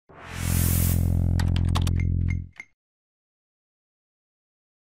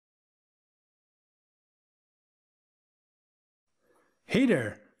Hey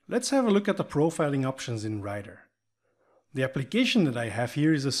there! Let's have a look at the profiling options in Writer. The application that I have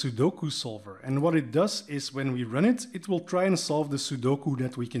here is a Sudoku solver, and what it does is when we run it, it will try and solve the Sudoku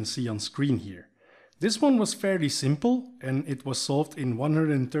that we can see on screen here. This one was fairly simple and it was solved in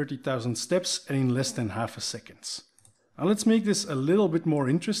 130,000 steps and in less than half a second. Now let's make this a little bit more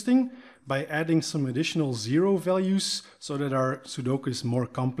interesting by adding some additional zero values so that our Sudoku is more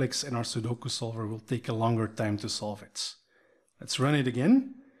complex and our Sudoku solver will take a longer time to solve it. Let's run it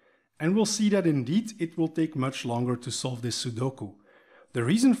again, and we'll see that indeed it will take much longer to solve this Sudoku. The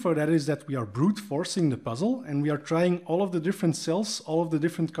reason for that is that we are brute forcing the puzzle and we are trying all of the different cells, all of the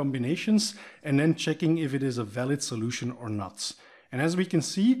different combinations, and then checking if it is a valid solution or not. And as we can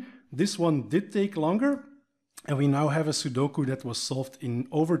see, this one did take longer, and we now have a Sudoku that was solved in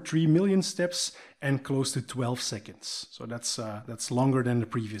over 3 million steps and close to 12 seconds. So that's longer than the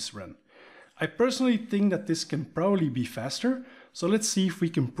previous run. I personally think that this can probably be faster, so let's see if we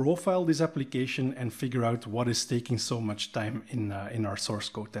can profile this application and figure out what is taking so much time in our source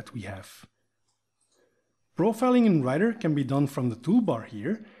code that we have. Profiling in Writer can be done from the toolbar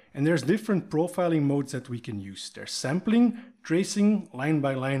here, and there's different profiling modes that we can use. There's sampling, tracing, line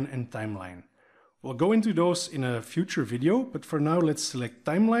by line, and timeline. We'll go into those in a future video, but for now let's select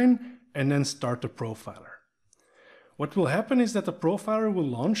timeline and then start the profiler. What will happen is that the profiler will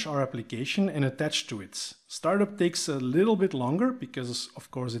launch our application and attach to it. Startup takes a little bit longer because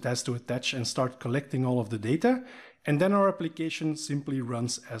of course it has to attach and start collecting all of the data, and then our application simply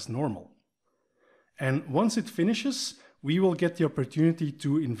runs as normal. And once it finishes, we will get the opportunity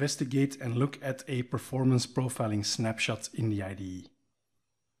to investigate and look at a performance profiling snapshot in the IDE.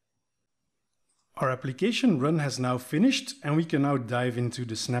 Our application run has now finished, and we can now dive into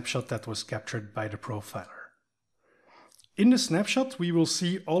the snapshot that was captured by the profiler. In the snapshot, we will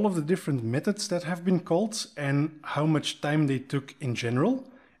see all of the different methods that have been called and how much time they took in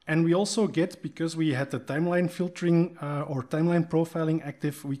general. And we also get, because we had the timeline filtering or timeline profiling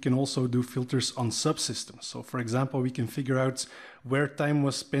active, we can also do filters on subsystems. So for example, we can figure out where time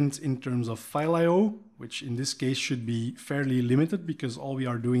was spent in terms of file I/O, which in this case should be fairly limited because all we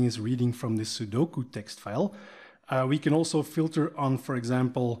are doing is reading from this Sudoku text file. We can also filter on, for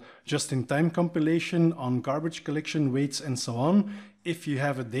example, just-in-time compilation, on garbage collection weights, and so on. If you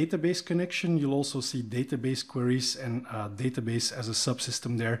have a database connection, you'll also see database queries and database as a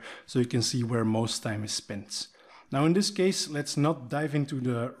subsystem there, so you can see where most time is spent. Now in this case, let's not dive into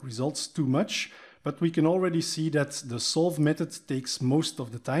the results too much, but we can already see that the solve method takes most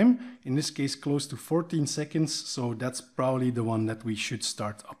of the time, in this case close to 14 seconds, so that's probably the one that we should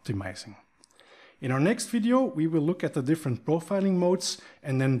start optimizing. In our next video, we will look at the different profiling modes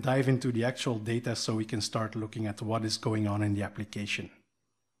and then dive into the actual data so we can start looking at what is going on in the application.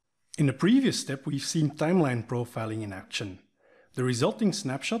 In the previous step, we've seen timeline profiling in action. The resulting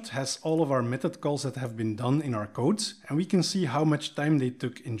snapshot has all of our method calls that have been done in our code, and we can see how much time they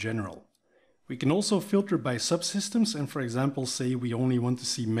took in general. We can also filter by subsystems and, for example, say we only want to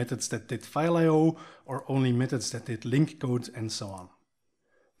see methods that did file I/O or only methods that did link code and so on.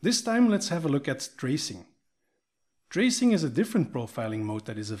 This time, let's have a look at tracing. Tracing is a different profiling mode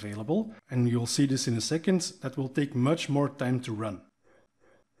that is available, and you'll see this in a second, that will take much more time to run.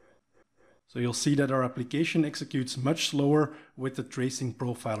 So you'll see that our application executes much slower with the tracing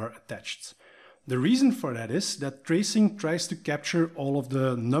profiler attached. The reason for that is that tracing tries to capture all of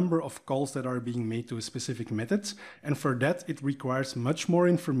the number of calls that are being made to a specific method, and for that it requires much more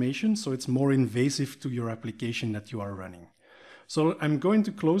information, so it's more invasive to your application that you are running. So I'm going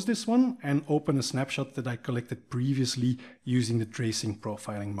to close this one and open a snapshot that I collected previously using the tracing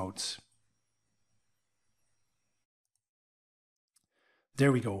profiling modes.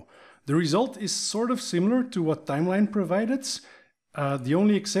 There we go. The result is sort of similar to what timeline provided. The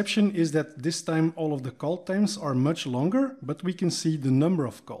only exception is that this time all of the call times are much longer, but we can see the number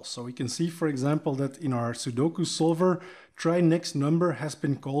of calls. So we can see, for example, that in our Sudoku solver, try next number has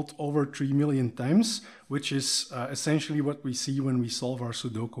been called over 3 million times, which is essentially what we see when we solve our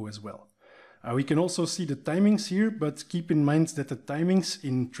Sudoku as well. We can also see the timings here, but keep in mind that the timings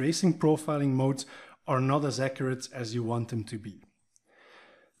in tracing profiling mode are not as accurate as you want them to be.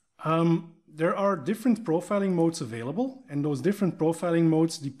 There are different profiling modes available, and those different profiling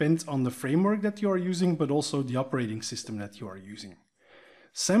modes depend on the framework that you are using, but also the operating system that you are using.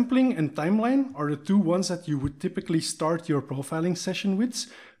 Sampling and timeline are the two ones that you would typically start your profiling session with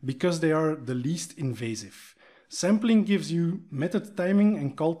because they are the least invasive. Sampling gives you method timing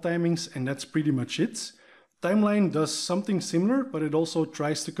and call timings, and that's pretty much it. Timeline does something similar, but it also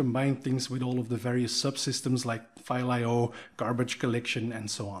tries to combine things with all of the various subsystems like file I/O, garbage collection,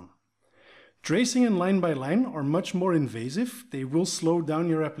 and so on. Tracing and line by line are much more invasive. They will slow down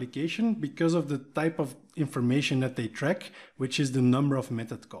your application because of the type of information that they track, which is the number of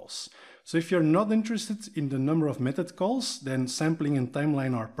method calls. So if you're not interested in the number of method calls, then sampling and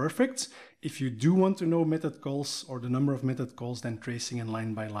timeline are perfect. If you do want to know method calls or the number of method calls, then tracing and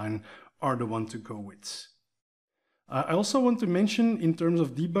line by line are the one to go with. I also want to mention, in terms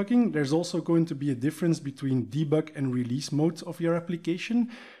of debugging, there's also going to be a difference between debug and release mode of your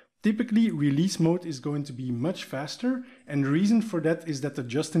application. Typically, release mode is going to be much faster, and the reason for that is that the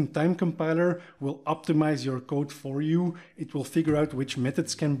just-in-time compiler will optimize your code for you. It will figure out which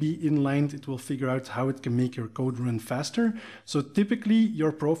methods can be inlined. It will figure out how it can make your code run faster. So typically,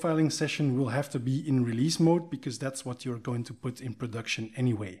 your profiling session will have to be in release mode because that's what you're going to put in production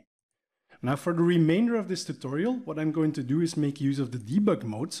anyway. Now for the remainder of this tutorial, what I'm going to do is make use of the debug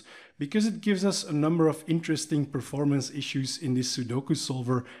modes because it gives us a number of interesting performance issues in this Sudoku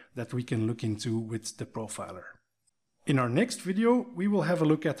solver that we can look into with the profiler. In our next video, we will have a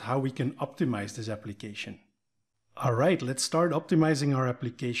look at how we can optimize this application. Alright, let's start optimizing our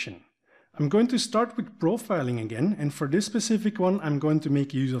application. I'm going to start with profiling again, and for this specific one, I'm going to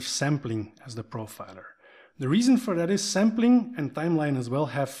make use of sampling as the profiler. The reason for that is sampling and timeline as well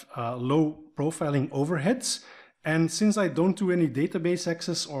have low profiling overheads, and since I don't do any database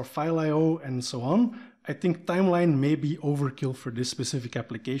access or file I/O and so on, I think timeline may be overkill for this specific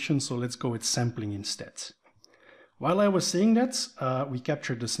application, so let's go with sampling instead. While I was saying that, we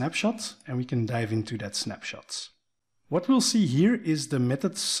captured the snapshot and we can dive into that snapshot. What we'll see here is the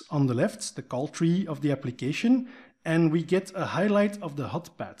methods on the left, the call tree of the application, and we get a highlight of the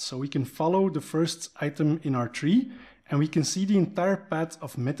hot path. So we can follow the first item in our tree and we can see the entire path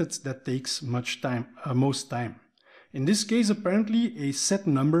of methods that takes most time. In this case, apparently a set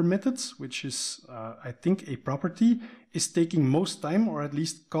number method, which is I think a property, is taking most time, or at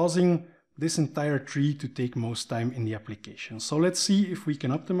least causing this entire tree to take most time in the application. So let's see if we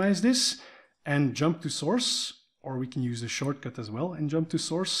can optimize this and jump to source, or we can use a shortcut as well and jump to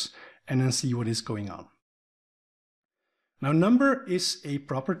source and then see what is going on. Now, number is a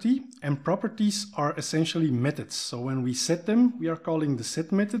property, and properties are essentially methods. So when we set them, we are calling the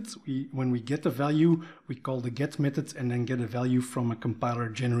set method. When we get a value, we call the get method and then get a value from a compiler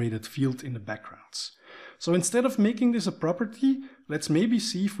generated field in the background. So instead of making this a property, let's maybe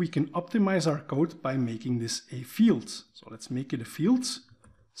see if we can optimize our code by making this a field. So let's make it a field,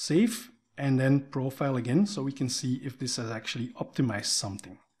 save, and then profile again so we can see if this has actually optimized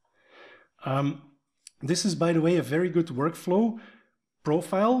something. This is, by the way, a very good workflow.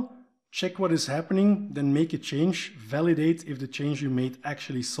 Profile, check what is happening, then make a change, validate if the change you made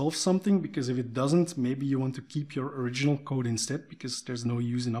actually solves something, because if it doesn't, maybe you want to keep your original code instead, because there's no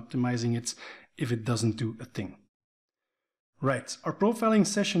use in optimizing it if it doesn't do a thing. Right, our profiling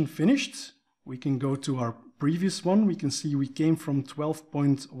session finished. We can go to our previous one. We can see we came from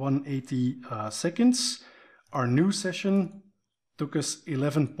 12.180 seconds. Our new session took us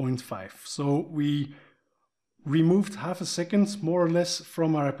 11.5. So we removed half a second, more or less,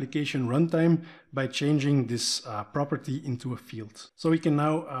 from our application runtime by changing this property into a field. So we can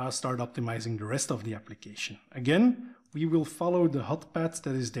now start optimizing the rest of the application. Again, we will follow the hot path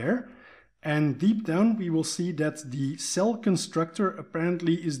that is there, and deep down we will see that the cell constructor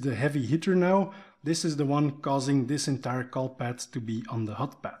apparently is the heavy hitter now. This is the one causing this entire call path to be on the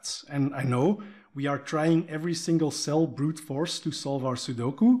hot paths. And I know we are trying every single cell brute force to solve our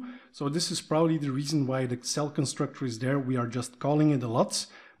Sudoku. So this is probably the reason why the cell constructor is there. We are just calling it a lot,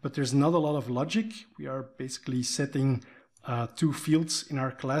 but there's not a lot of logic. We are basically setting 2 fields in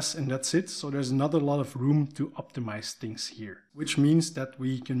our class and that's it. So there's not a lot of room to optimize things here, which means that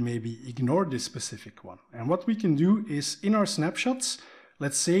we can maybe ignore this specific one. And what we can do is in our snapshots,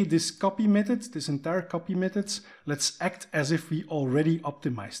 let's say this copy method, this entire copy method, let's act as if we already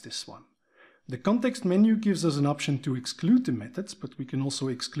optimized this one. The context menu gives us an option to exclude the methods, but we can also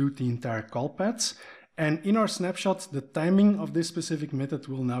exclude the entire call paths. And in our snapshot, the timing of this specific method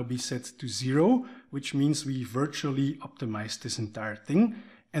will now be set to 0, which means we virtually optimized this entire thing.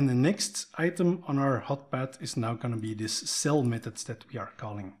 And the next item on our hot path is now going to be this cell method that we are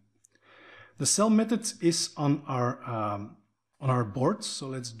calling. The cell method is on our board. So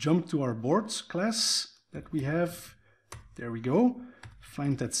let's jump to our board class that we have. There we go.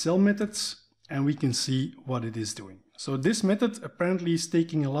 Find that cell method. And we can see what it is doing. So this method apparently is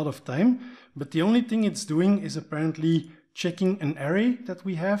taking a lot of time, but the only thing it's doing is apparently checking an array that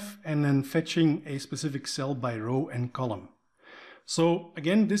we have and then fetching a specific cell by row and column. So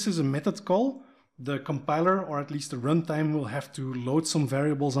again, this is a method call. The compiler, or at least the runtime, will have to load some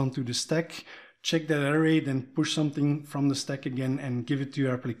variables onto the stack, check that array, then push something from the stack again and give it to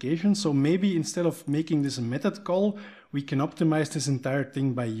your application. So maybe instead of making this a method call, we can optimize this entire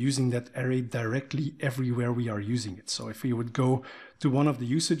thing by using that array directly everywhere we are using it. So if we would go to one of the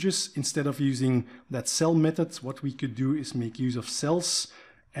usages, instead of using that cell method, what we could do is make use of cells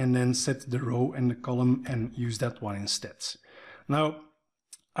and then set the row and the column and use that one instead. Now,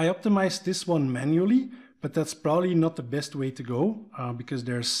 I optimized this one manually, but that's probably not the best way to go because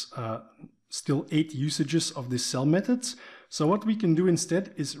there's still 8 usages of this cell method. So what we can do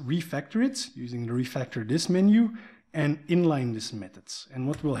instead is refactor it using the refactor this menu and inline this method. And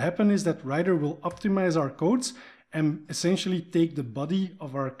what will happen is that Rider will optimize our codes and essentially take the body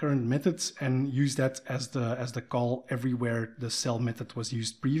of our current methods and use that as the call everywhere the cell method was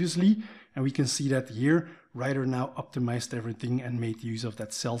used previously. And we can see that here, Rider now optimized everything and made use of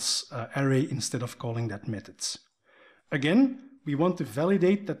that cells array instead of calling that methods. Again, we want to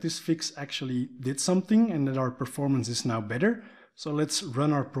validate that this fix actually did something and that our performance is now better. So let's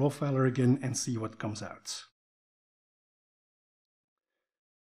run our profiler again and see what comes out.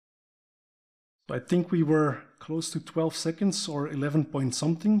 So I think we were close to 12 seconds or 11 point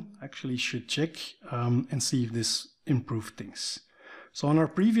something. Actually should check and see if this improved things. So on our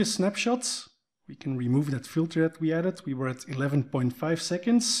previous snapshots, we can remove that filter that we added. We were at 11.5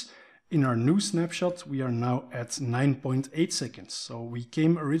 seconds. In our new snapshot, we are now at 9.8 seconds. So we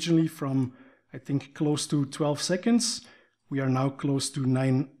came originally from, I think, close to 12 seconds. We are now close to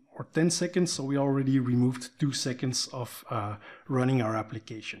 9 or 10 seconds. So we already removed 2 seconds of running our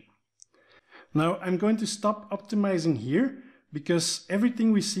application. Now I'm going to stop optimizing here because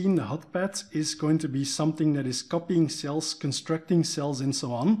everything we see in the hot path is going to be something that is copying cells, constructing cells, and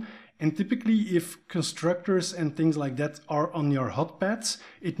so on. And typically, if constructors and things like that are on your hot paths,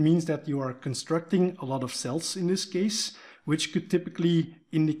 it means that you are constructing a lot of cells in this case, which could typically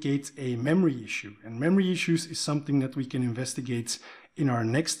indicate a memory issue. And memory issues is something that we can investigate in our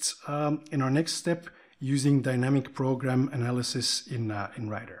next step using dynamic program analysis in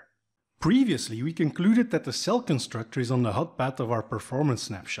Rider. Previously, we concluded that the cell constructor is on the hot path of our performance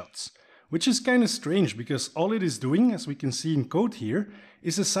snapshots, which is kind of strange because all it is doing, as we can see in code here,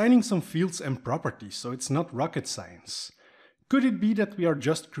 is assigning some fields and properties, so it's not rocket science. Could it be that we are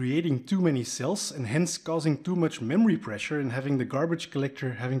just creating too many cells and hence causing too much memory pressure and having the garbage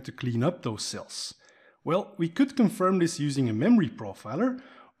collector having to clean up those cells? Well, we could confirm this using a memory profiler,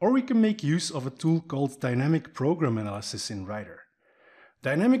 or we can make use of a tool called dynamic program analysis in Rider.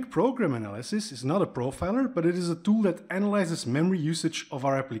 Dynamic program analysis is not a profiler, but it is a tool that analyzes memory usage of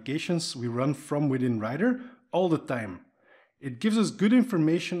our applications we run from within Rider all the time. It gives us good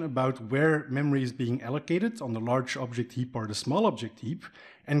information about where memory is being allocated on the large object heap or the small object heap,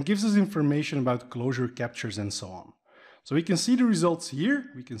 and gives us information about closure captures and so on. So we can see the results here,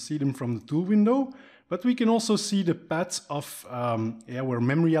 we can see them from the tool window, but we can also see the paths of where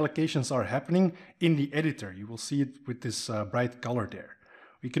memory allocations are happening in the editor. You will see it with this bright color there.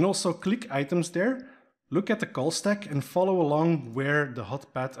 We can also click items there, look at the call stack and follow along where the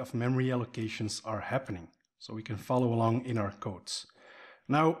hot path of memory allocations are happening. So we can follow along in our codes.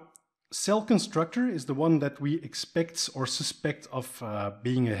 Now, cell constructor is the one that we expect or suspect of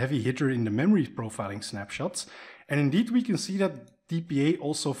being a heavy hitter in the memory profiling snapshots. And indeed, we can see that DPA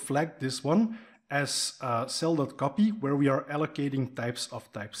also flagged this one as cell.copy, where we are allocating types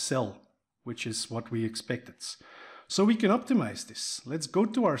of type cell, which is what we expected. So we can optimize this. Let's go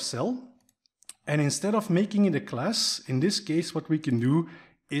to our cell. And instead of making it a class, in this case, what we can do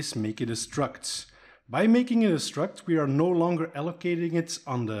is make it a struct. By making it a struct, we are no longer allocating it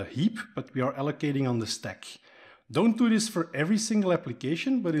on the heap, but we are allocating on the stack. Don't do this for every single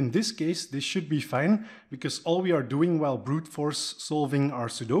application, but in this case, this should be fine because all we are doing while brute force solving our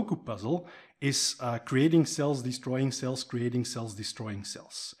Sudoku puzzle is creating cells, destroying cells, creating cells, destroying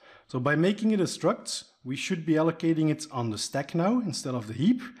cells. So by making it a struct, we should be allocating it on the stack now instead of the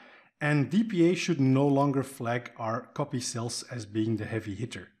heap, and DPA should no longer flag our copy cells as being the heavy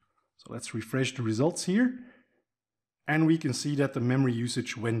hitter. So let's refresh the results here. And we can see that the memory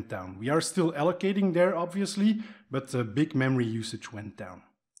usage went down. We are still allocating there, obviously, but the big memory usage went down.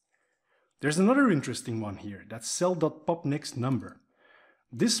 There's another interesting one here. That's cell.popNextNumber.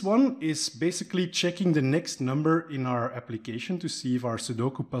 This one is basically checking the next number in our application to see if our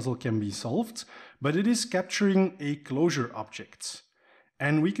Sudoku puzzle can be solved, but it is capturing a closure object.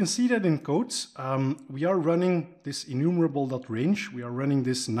 And we can see that in code, we are running this enumerable.range. We are running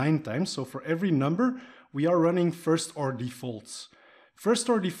this 9 times. So for every number, we are running first or default. First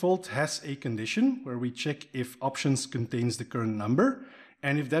or default has a condition where we check if options contains the current number.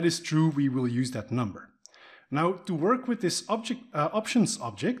 And if that is true, we will use that number. Now, to work with this options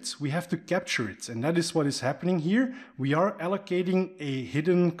object, we have to capture it, and that is what is happening here. We are allocating a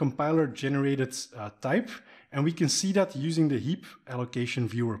hidden compiler-generated type, and we can see that using the heap allocation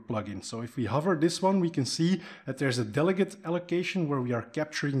viewer plugin. So if we hover this one, we can see that there's a delegate allocation where we are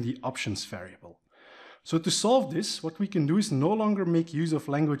capturing the options variable. So to solve this, what we can do is no longer make use of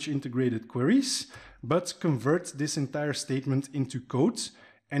language integrated queries, but convert this entire statement into code.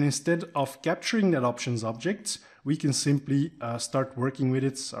 And instead of capturing that options object, we can simply start working with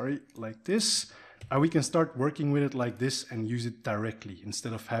it, like this. We can start working with it like this and use it directly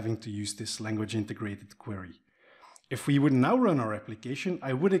instead of having to use this language integrated query. If we would now run our application,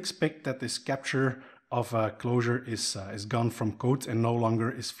 I would expect that this capture of closure is gone from code and no longer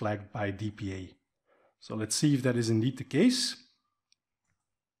is flagged by DPA. So let's see if that is indeed the case.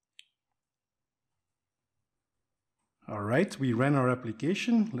 All right, we ran our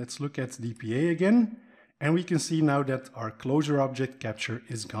application. Let's look at DPA again. And we can see now that our closure object capture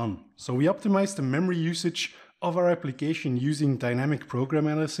is gone. So we optimized the memory usage of our application using dynamic program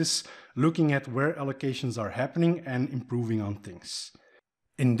analysis, looking at where allocations are happening and improving on things.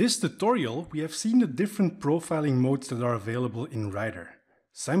 In this tutorial, we have seen the different profiling modes that are available in Rider: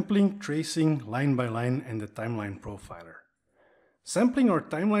 sampling, tracing, line by line, and the timeline profiler. Sampling or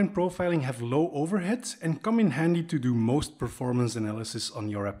timeline profiling have low overhead and come in handy to do most performance analysis on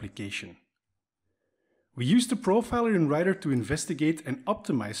your application. We use the profiler in Rider to investigate and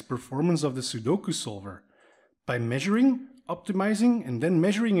optimize performance of the Sudoku solver. By measuring, optimizing, and then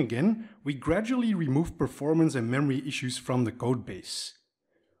measuring again, we gradually remove performance and memory issues from the codebase.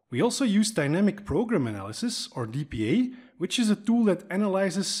 We also use dynamic program analysis, or DPA, which is a tool that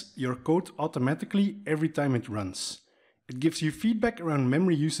analyzes your code automatically every time it runs. It gives you feedback around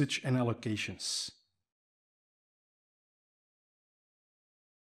memory usage and allocations.